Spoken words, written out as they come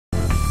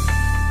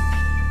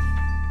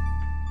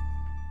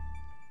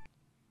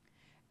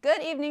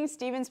Good evening,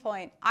 Stevens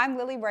Point. I'm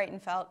Lili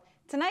Breitenfeldt.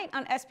 Tonight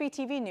on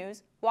SPTV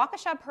News,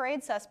 Waukesha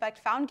Parade suspect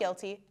found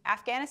guilty,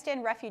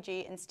 Afghanistan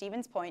refugee in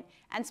Stevens Point,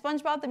 and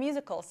Spongebob the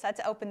musical set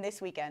to open this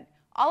weekend.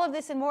 All of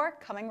this and more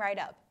coming right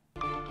up.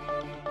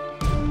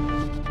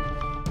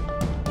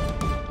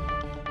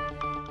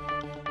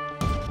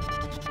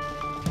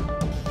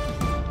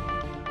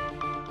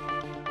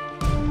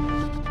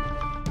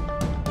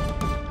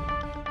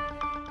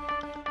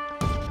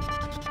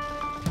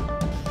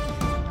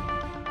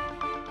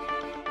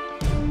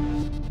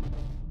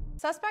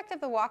 Suspect of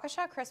the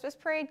Waukesha Christmas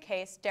Parade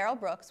case, Darrell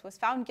Brooks, was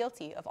found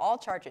guilty of all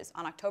charges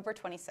on October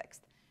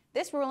 26th.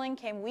 This ruling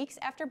came weeks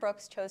after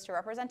Brooks chose to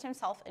represent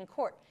himself in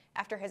court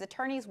after his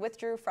attorneys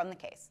withdrew from the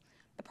case.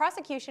 The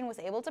prosecution was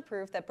able to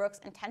prove that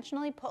Brooks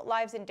intentionally put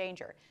lives in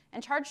danger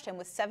and charged him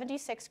with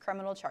 76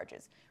 criminal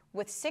charges,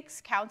 with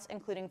 6 counts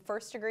including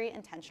first-degree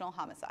intentional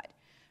homicide.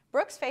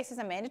 Brooks faces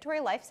a mandatory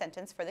life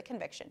sentence for the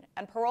conviction,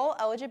 and parole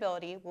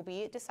eligibility will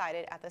be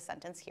decided at the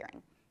sentence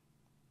hearing.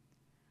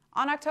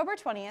 On October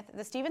 20th,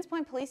 the Stevens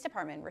Point Police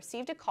Department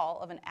received a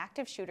call of an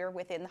active shooter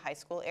within the high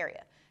school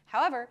area.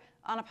 However,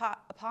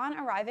 upon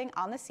arriving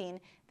on the scene,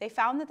 they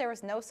found that there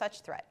was no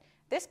such threat.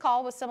 This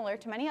call was similar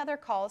to many other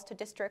calls to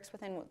districts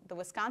within the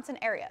Wisconsin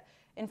area,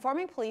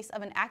 informing police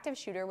of an active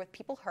shooter with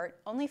people hurt,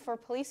 only for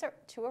police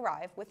to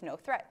arrive with no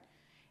threat.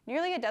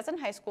 Nearly a dozen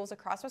high schools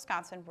across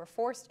Wisconsin were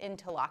forced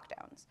into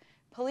lockdowns.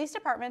 Police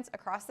departments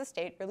across the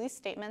state released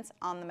statements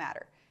on the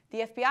matter.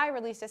 The FBI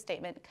released a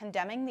statement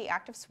condemning the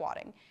act of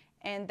swatting,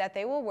 and that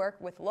they will work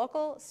with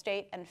local,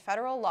 state, and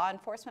federal law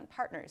enforcement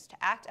partners to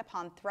act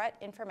upon threat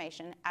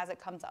information as it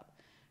comes up.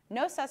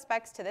 No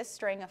suspects to this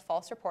string of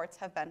false reports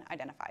have been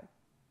identified.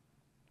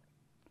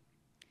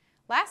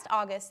 Last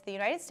August, the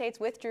United States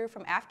withdrew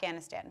from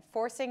Afghanistan,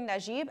 forcing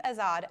Najib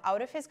Azad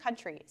out of his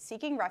country,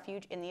 seeking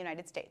refuge in the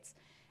United States.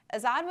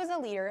 Azad was a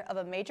leader of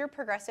a major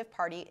progressive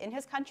party in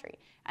his country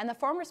and the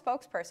former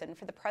spokesperson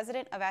for the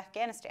president of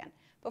Afghanistan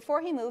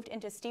before he moved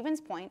into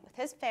Stevens Point with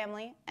his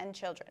family and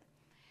children.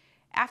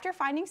 After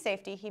finding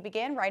safety, he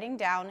began writing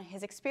down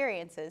his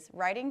experiences,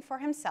 writing for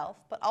himself,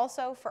 but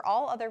also for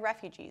all other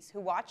refugees who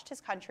watched his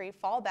country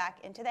fall back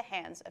into the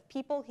hands of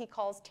people he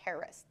calls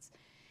terrorists.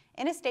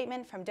 In a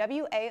statement from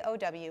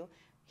WAOW,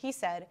 he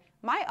said,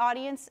 "My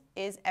audience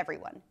is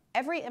everyone,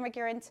 every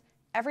immigrant,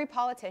 every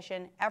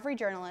politician, every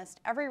journalist,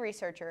 every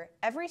researcher,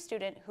 every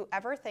student who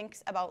ever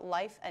thinks about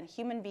life and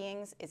human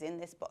beings is in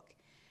this book."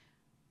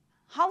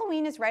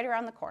 Halloween is right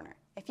around the corner.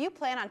 If you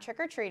plan on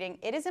trick-or-treating,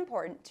 it is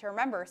important to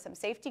remember some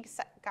safety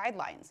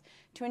guidelines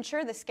to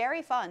ensure the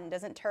scary fun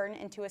doesn't turn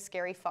into a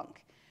scary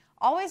funk.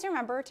 Always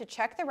remember to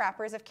check the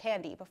wrappers of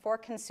candy before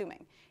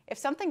consuming. If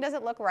something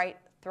doesn't look right,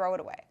 throw it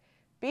away.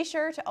 Be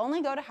sure to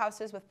only go to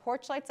houses with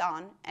porch lights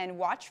on and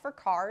watch for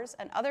cars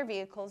and other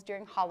vehicles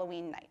during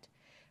Halloween night.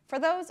 For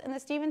those in the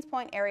Stevens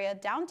Point area,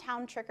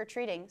 downtown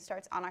trick-or-treating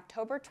starts on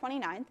October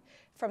 29th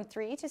from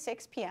 3 to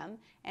 6 p.m.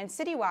 and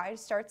citywide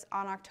starts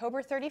on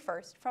October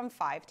 31st from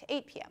 5 to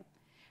 8 p.m.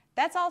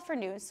 That's all for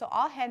news, so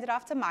I'll hand it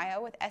off to Maya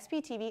with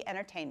SPTV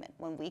Entertainment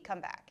when we come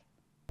back.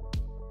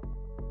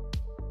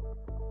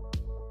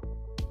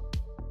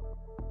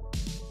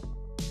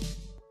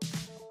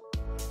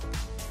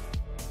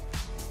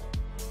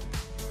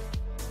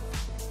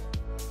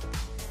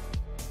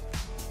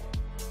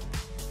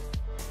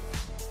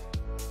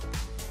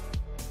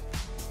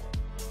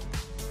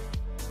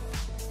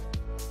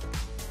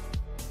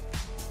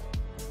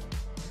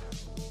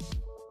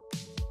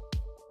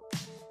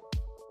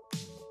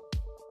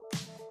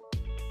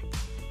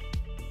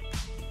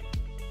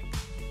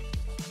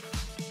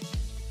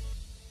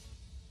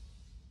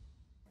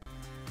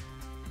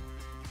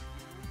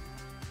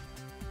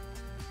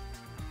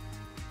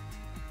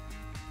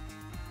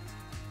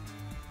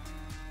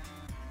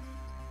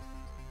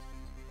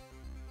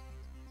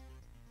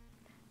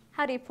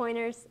 Howdy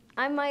Pointers,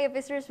 I'm Maya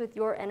Visitors with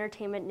your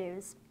entertainment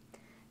news.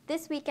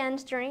 This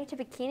weekend, journey to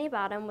Bikini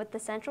Bottom with the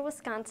Central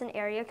Wisconsin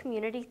Area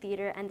Community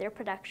Theater and their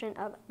production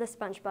of the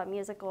Spongebob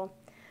musical.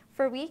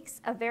 For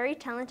weeks, a very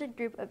talented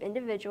group of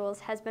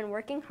individuals has been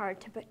working hard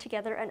to put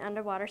together an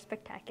underwater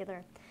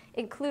spectacular,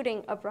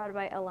 including a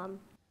Broadway alum.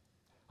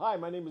 Hi,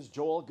 my name is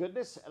Joel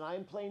Goodness, and I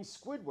am playing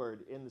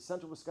Squidward in the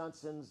Central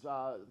Wisconsin's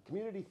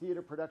Community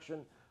Theater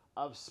production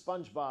of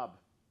Spongebob,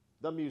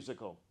 the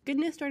musical.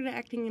 Goodness started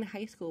acting in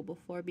high school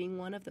before being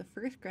one of the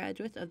first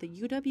graduates of the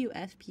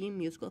UWSP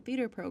musical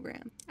theater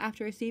program.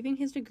 After receiving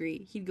his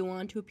degree, he'd go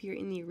on to appear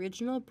in the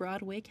original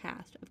Broadway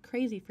cast of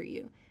Crazy for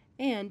You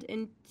and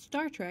in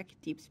Star Trek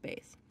Deep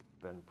Space.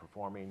 Been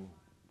performing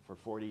for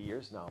 40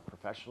 years now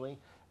professionally,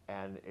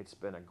 and it's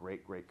been a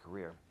great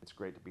career. It's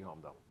great to be home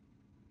though.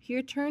 He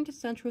returned to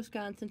Central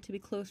Wisconsin to be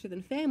closer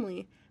than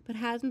family, but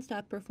hasn't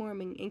stopped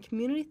performing in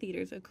community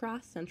theaters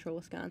across Central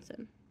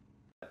Wisconsin.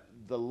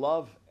 The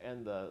love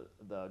and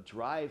the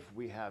drive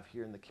we have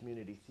here in the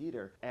community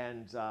theater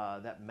and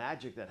that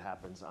magic that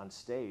happens on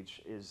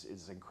stage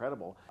is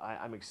incredible.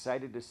 I'm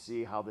excited to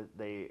see how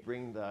they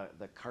bring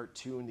the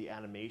cartoon, the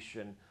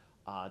animation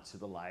to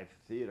the live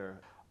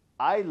theater.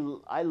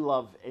 I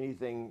love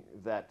anything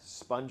that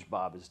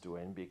Spongebob is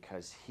doing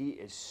because he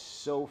is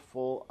so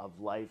full of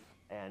life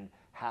and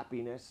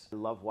happiness. I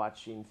love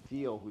watching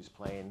Theo, who's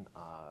playing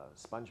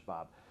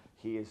Spongebob.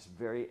 He is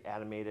very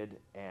animated,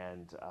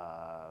 and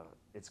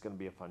it's going to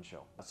be a fun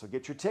show. So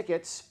get your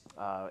tickets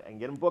and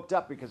get them booked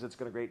up because it's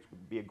going to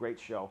be a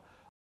great show.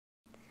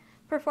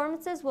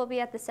 Performances will be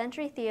at the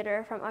Century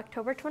Theater from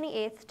October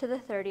 28th to the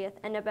 30th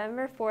and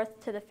November 4th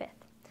to the 5th.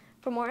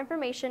 For more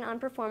information on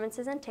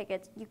performances and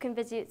tickets, you can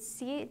visit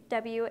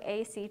cwact.org.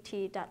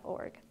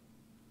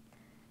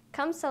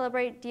 Come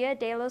celebrate Dia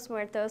de los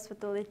Muertos with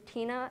the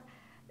Latina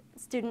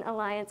Student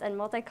Alliance and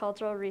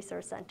Multicultural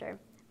Resource Center.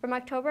 From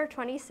October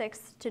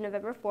 26th to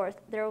November 4th,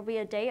 there will be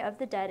a Day of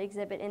the Dead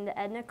exhibit in the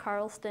Edna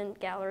Carlston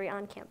Gallery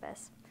on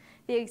campus.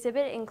 The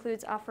exhibit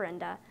includes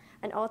ofrenda,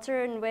 an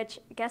altar in which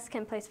guests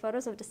can place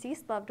photos of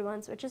deceased loved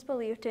ones, which is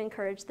believed to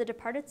encourage the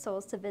departed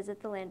souls to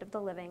visit the land of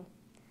the living.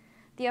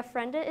 The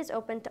ofrenda is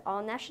open to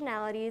all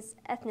nationalities,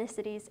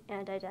 ethnicities,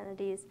 and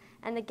identities,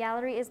 and the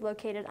gallery is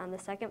located on the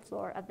second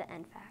floor of the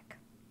NFAC.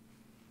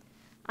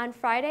 On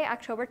Friday,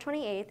 October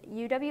 28th,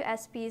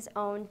 UWSP's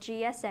own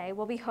GSA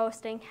will be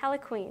hosting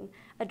Halloween,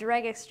 a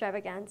drag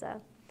extravaganza.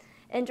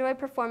 Enjoy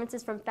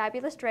performances from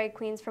fabulous drag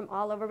queens from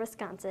all over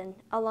Wisconsin,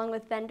 along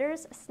with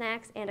vendors,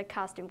 snacks, and a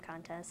costume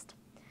contest.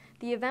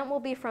 The event will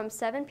be from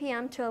 7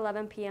 p.m. to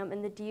 11 p.m.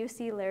 in the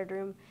DUC Laird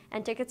Room,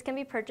 and tickets can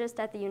be purchased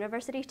at the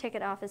University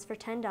Ticket Office for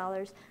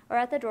 $10 or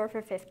at the door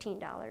for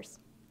 $15.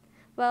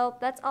 Well,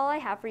 that's all I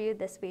have for you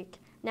this week.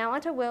 Now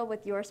on to Will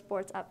with your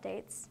sports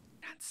updates.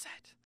 And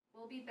set.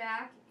 We'll be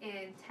back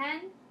in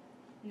 10,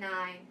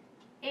 9,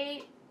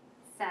 8,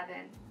 7,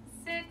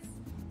 6,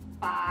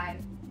 5,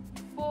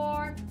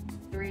 4,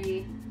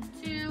 3,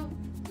 2,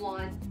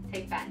 1,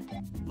 take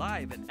Ben.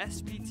 Live at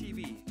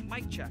SPTV,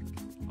 mic check,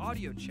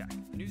 audio check,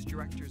 news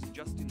directors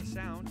adjusting the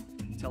sound,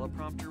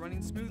 teleprompter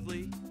running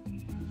smoothly.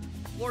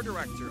 Floor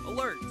director,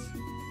 alert!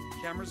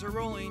 Cameras are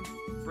rolling,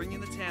 bring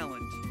in the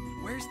talent.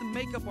 Where's the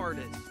makeup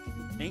artist?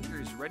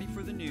 Anchors ready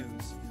for the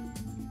news.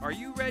 Are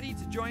you ready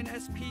to join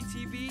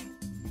SPTV?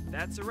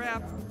 That's a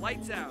wrap,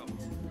 lights out.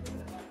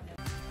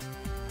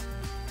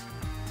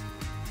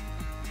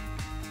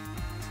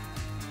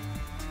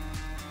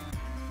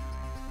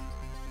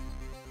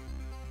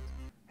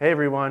 Hey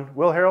everyone,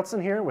 Will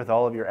Harrelson here with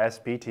all of your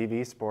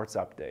SPTV sports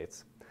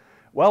updates.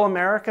 Well,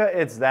 America,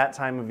 it's that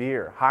time of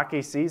year.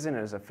 Hockey season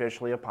is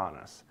officially upon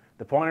us.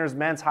 The Pointers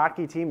men's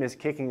hockey team is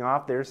kicking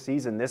off their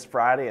season this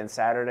Friday and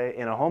Saturday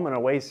in a home and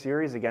away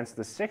series against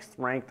the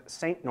 6th-ranked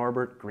St.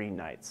 Norbert Green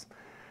Knights.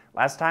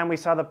 Last time we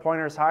saw the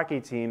Pointers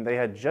hockey team, they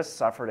had just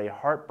suffered a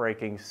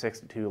heartbreaking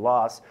 6-2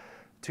 loss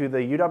to the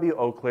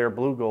UW-Eau Claire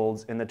Blue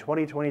Golds in the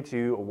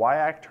 2022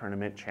 WIAC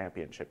Tournament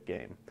Championship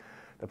game.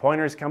 The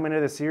Pointers come into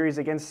the series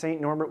against St.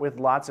 Norbert with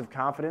lots of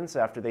confidence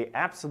after they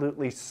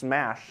absolutely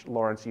smashed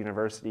Lawrence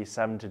University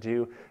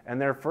 7-2 in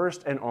their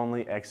first and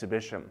only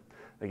exhibition.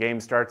 The game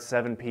starts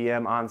 7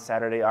 p.m. on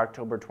Saturday,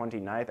 October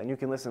 29th, and you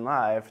can listen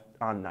live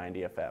on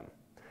 90 FM.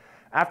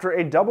 After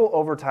a double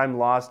overtime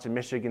loss to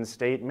Michigan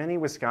State, many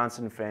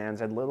Wisconsin fans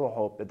had little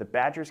hope that the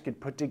Badgers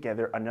could put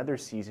together another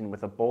season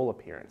with a bowl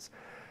appearance.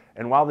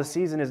 And while the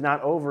season is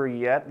not over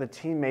yet, the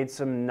team made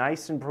some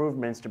nice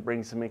improvements to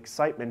bring some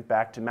excitement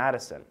back to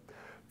Madison.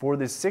 For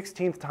the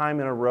 16th time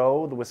in a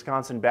row, the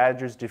Wisconsin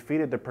Badgers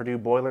defeated the Purdue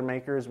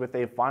Boilermakers with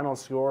a final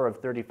score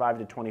of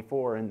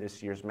 35-24 in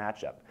this year's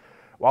matchup.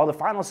 While the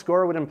final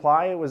score would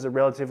imply it was a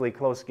relatively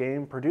close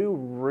game, Purdue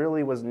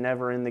really was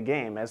never in the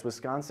game as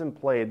Wisconsin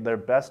played their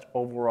best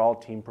overall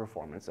team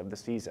performance of the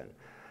season.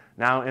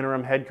 Now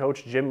interim head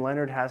coach Jim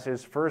Leonard has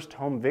his first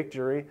home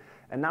victory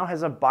and now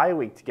has a bye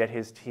week to get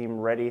his team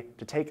ready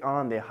to take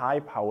on the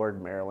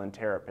high-powered Maryland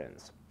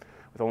Terrapins.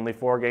 With only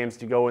 4 games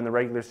to go in the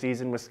regular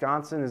season,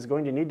 Wisconsin is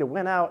going to need to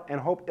win out and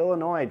hope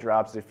Illinois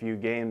drops a few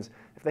games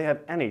if they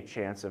have any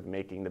chance of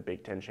making the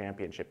Big Ten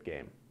championship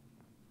game.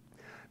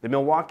 The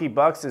Milwaukee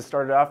Bucks has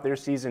started off their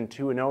season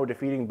 2-0,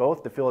 defeating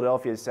both the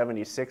Philadelphia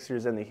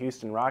 76ers and the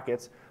Houston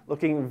Rockets,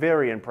 looking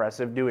very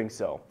impressive doing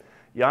so.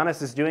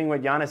 Giannis is doing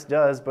what Giannis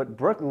does, but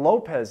Brook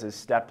Lopez has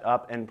stepped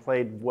up and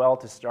played well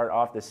to start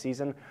off the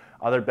season.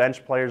 Other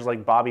bench players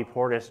like Bobby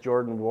Portis,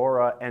 Jordan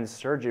Nwora, and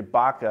Serge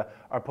Ibaka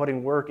are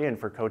putting work in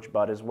for Coach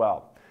Bud as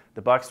well.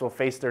 The Bucks will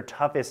face their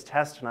toughest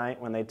test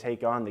tonight when they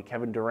take on the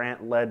Kevin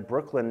Durant-led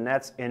Brooklyn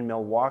Nets in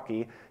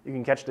Milwaukee. You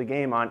can catch the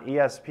game on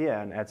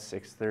ESPN at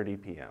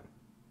 6:30 p.m.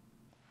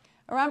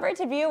 Remember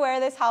to be aware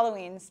this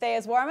Halloween. Stay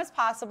as warm as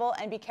possible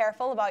and be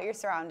careful about your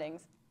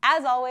surroundings.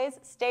 As always,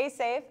 stay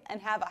safe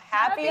and have a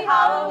happy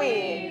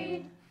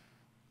Halloween.